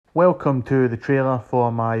Welcome to the trailer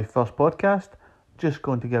for my first podcast. Just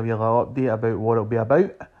going to give you a little update about what it'll be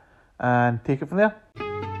about and take it from there.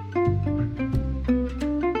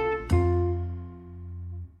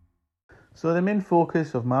 So the main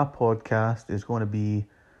focus of my podcast is going to be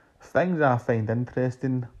things I find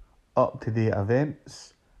interesting, up-to-date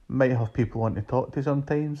events, might have people on to talk to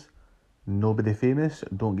sometimes, nobody famous,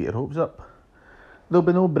 don't get your hopes up. There'll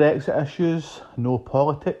be no Brexit issues, no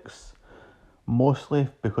politics, mostly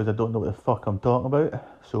because I don't know what the fuck I'm talking about,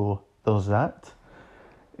 so there's that.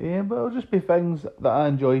 But it'll just be things that I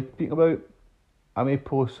enjoy speaking about. I may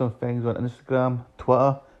post some things on Instagram,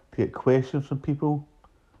 Twitter to get questions from people.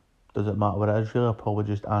 Doesn't matter what it is really, I'll probably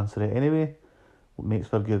just answer it anyway. What makes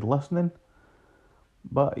for good listening.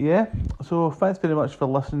 But yeah, so thanks very much for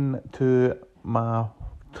listening to my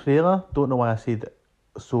trailer. Don't know why I said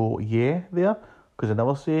so yeah there, because I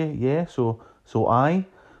never say yeah, so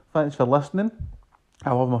thanks for listening.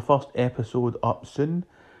 I'll have my first episode up soon,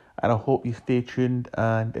 and I hope you stay tuned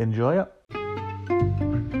and enjoy it.